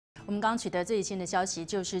我们刚取得最新的消息，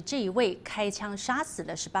就是这一位开枪杀死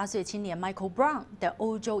了18岁青年 Michael Brown 的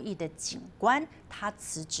欧洲裔的警官，他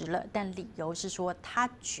辞职了，但理由是说他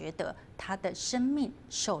觉得他的生命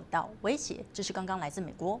受到威胁。这是刚刚来自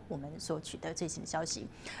美国我们所取得最新的消息。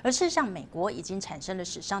而事实上，美国已经产生了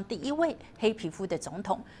史上第一位黑皮肤的总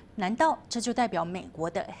统，难道这就代表美国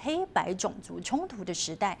的黑白种族冲突的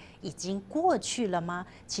时代已经过去了吗？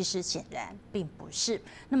其实显然并不是。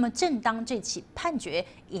那么，正当这起判决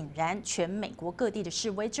引燃全美国各地的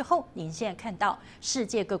示威之后，您现在看到世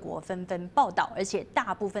界各国纷纷报道，而且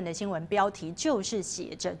大部分的新闻标题就是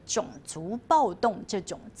写着种族暴动这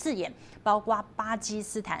种字眼，包括巴基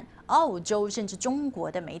斯坦、澳洲甚至中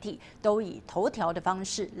国的媒体都以头条的方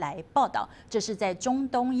式来报道。这是在中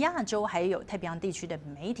东、亚洲还有太平洋地区的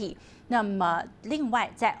媒体。那么，另外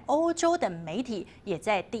在欧洲的媒体也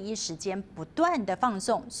在第一时间不断的放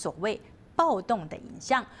送所谓暴动的影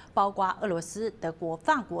像，包括俄罗斯、德国、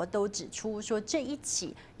法国都指出说，这一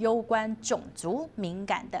起攸关种族敏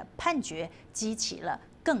感的判决激起了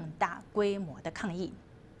更大规模的抗议。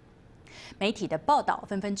媒体的报道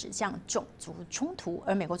纷纷指向种族冲突，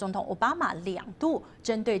而美国总统奥巴马2度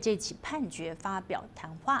针对这起判决发表谈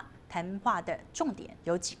话。谈话的重点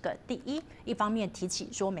有几个：第一，一方面提起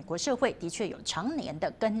说，美国社会的确有常年的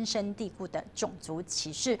根深蒂固的种族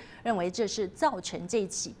歧视，认为这是造成这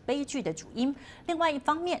起悲剧的主因；另外一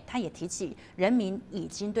方面，他也提起人民已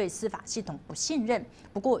经对司法系统不信任。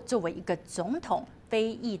不过，作为一个总统，非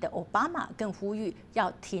裔的奥巴马更呼吁要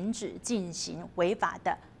停止进行违法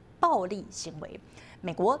的暴力行为。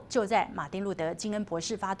美国就在马丁·路德·金恩博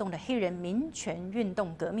士发动的黑人民权运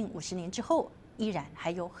动革命50年之后，依然还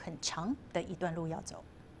有很长的一段路要走。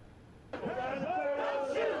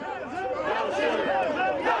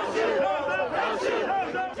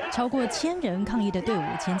超过1000人抗议的队伍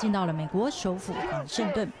前进到了美国首府华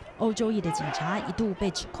盛顿。欧洲裔的警察一度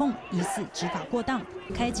被指控疑似执法过当，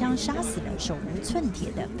开枪杀死了手无寸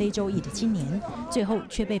铁的非洲裔的青年，最后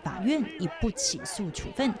却被法院以不起诉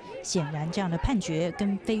处分。显然，这样的判决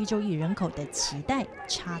跟非洲裔人口的期待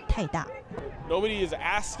差太大。Nobody is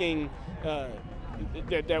asking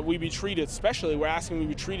that we be treated, especially we're asking we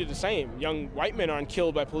be treated the same. Young white men aren't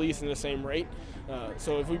killed by police in the same rate.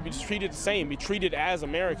 So if we be treated the same, be treated as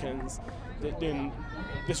Americans, then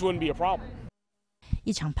this wouldn't be a problem.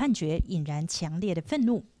 一场判决引燃强烈的愤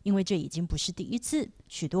怒，因为这已经不是第一次。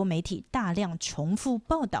许多媒体大量重复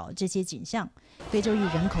报道这些景象，非洲裔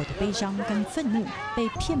人口的悲伤跟愤怒被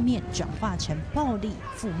片面转化成暴力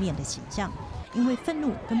负面的形象。因为愤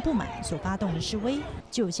怒跟不满所发动的示威，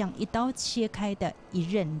就像一刀切开的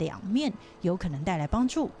一刃两面，有可能带来帮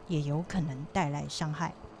助，也有可能带来伤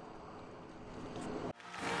害。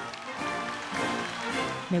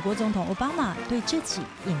美国总统奥巴马对这起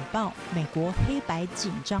引爆美国黑白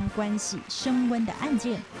紧张关系升温的案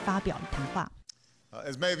件发表了谈话。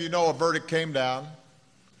As many of you know, a verdict came down,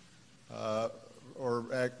 or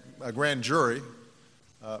a grand jury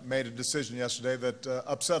made a decision yesterday that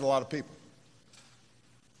upset a lot of people.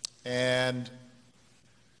 And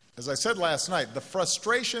as I said last night, the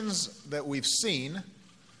frustrations that we've seen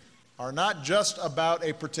are not just about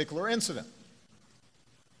a particular incident.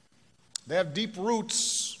 They have deep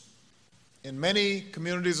roots in many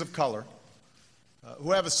communities of color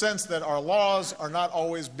who have a sense that our laws are not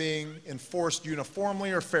always being enforced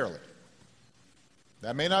uniformly or fairly.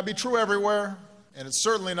 That may not be true everywhere, and it's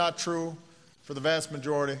certainly not true for the vast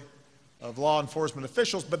majority of law enforcement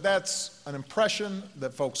officials, but that's an impression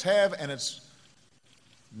that folks have, and it's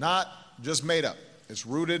not just made up. It's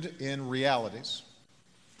rooted in realities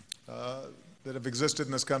that have existed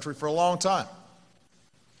in this country for a long time.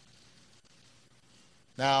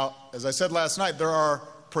 Now, as I said last night, there are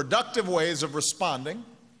productive ways of responding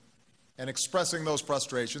and expressing those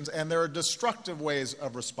frustrations, and there are destructive ways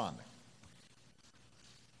of responding.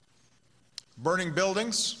 Burning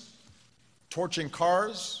buildings, torching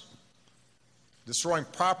cars, destroying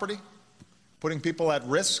property, putting people at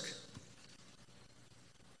risk,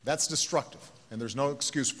 that's destructive, and there's no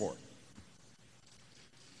excuse for it.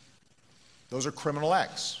 Those are criminal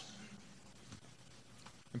acts.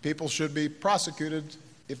 And people should be prosecuted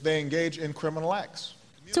if they engage in criminal acts.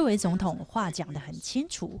 作为总统，话讲得很清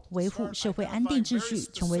楚，维护社会安定秩序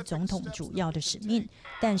成为总统主要的使命。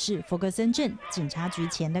但是佛格森镇警察局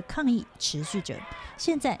前的抗议持续着。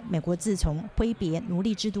现在，美国自从挥别奴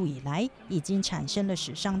隶制度以来，已经产生了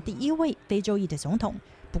史上第一位非洲裔的总统。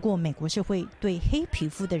不过，美国社会对黑皮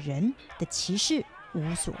肤的人的歧视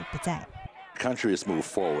无所不在。The country has moved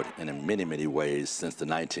forward in many, many ways since the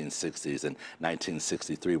 1960s and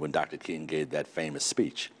 1963 when Dr. King gave that famous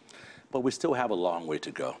speech. But we still have a long way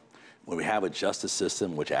to go. When we have a justice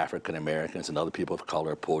system which African Americans and other people of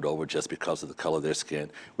color are pulled over just because of the color of their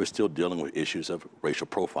skin, we're still dealing with issues of racial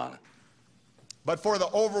profiling. But for the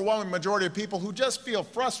overwhelming majority of people who just feel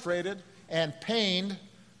frustrated and pained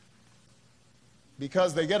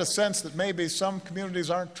because they get a sense that maybe some communities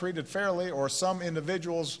aren't treated fairly or some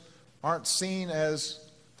individuals aren't seen as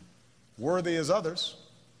worthy as others,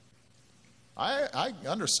 I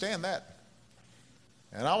understand that.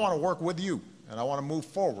 And I want to work with you, and I want to move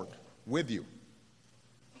forward with you.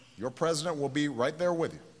 Your president will be right there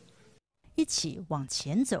with you. 一起往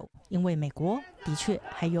前走，因为美国的确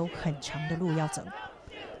还有很长的路要走。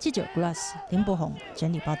记者 Glass 林柏宏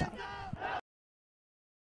整理报道。